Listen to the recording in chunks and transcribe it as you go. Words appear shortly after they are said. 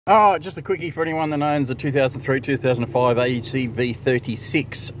Oh, just a quickie for anyone that owns a 2003-2005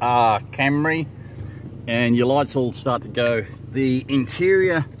 acv36r Camry and your lights all start to go. The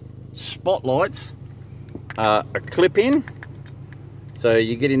interior spotlights are a clip in, so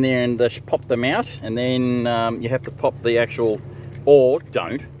you get in there and just pop them out, and then you have to pop the actual, or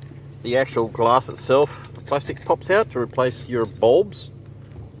don't, the actual glass itself, the plastic pops out to replace your bulbs.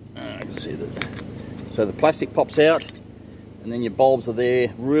 I can see that. So the plastic pops out, and then your bulbs are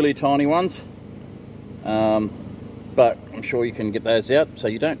there, really tiny ones, but I'm sure you can get those out, so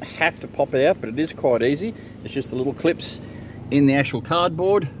you don't have to pop it out, but it is quite easy. It's just the little clips in the actual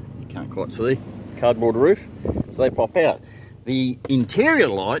cardboard, you can't quite see, cardboard roof, so they pop out. The interior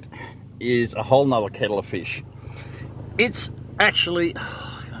light is a whole nother kettle of fish. It's actually,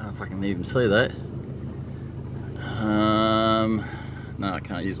 I don't know if I can even see that. No, I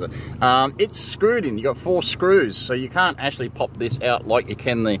can't use that. It's screwed in. You've got 4 screws, so you can't actually pop this out like you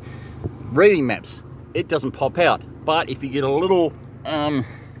can the reading maps. It doesn't pop out. But if you get a little,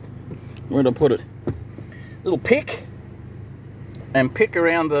 where'd I put it? Little pick, and pick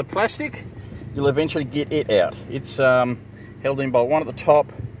around the plastic, you'll eventually get it out. It's held in by 1 at the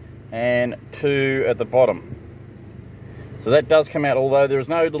top and 2 at the bottom. So that does come out, although there is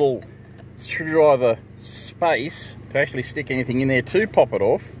no little screwdriver space to actually stick anything in there to pop it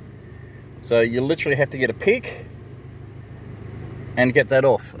off. So you literally have to get a pick and get that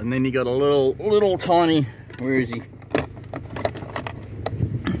off, and then you got a little tiny, where is he?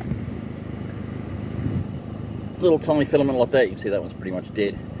 Little tiny filament like that. You can see that one's pretty much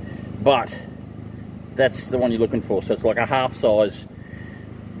dead, but that's the one you're looking for. So it's like a half size,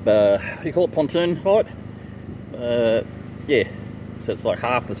 what do you call it, pontoon height? Yeah, so it's like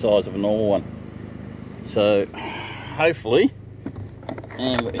half the size of a normal one. So hopefully,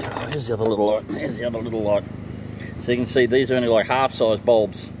 and here's the other little light. There's the other little light. So you can see these are only like half size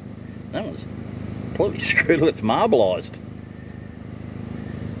bulbs. That one's completely screwed. It's marbleized.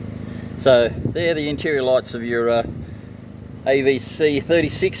 So they're the interior lights of your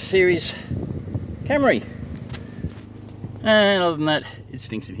AVC36 series Camry. And other than that, it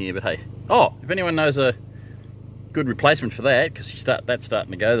stinks in here. But hey, oh, if anyone knows a good replacement for that, because that's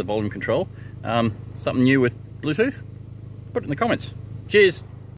starting to go, the volume control, something new with Bluetooth, put it in the comments. Cheers.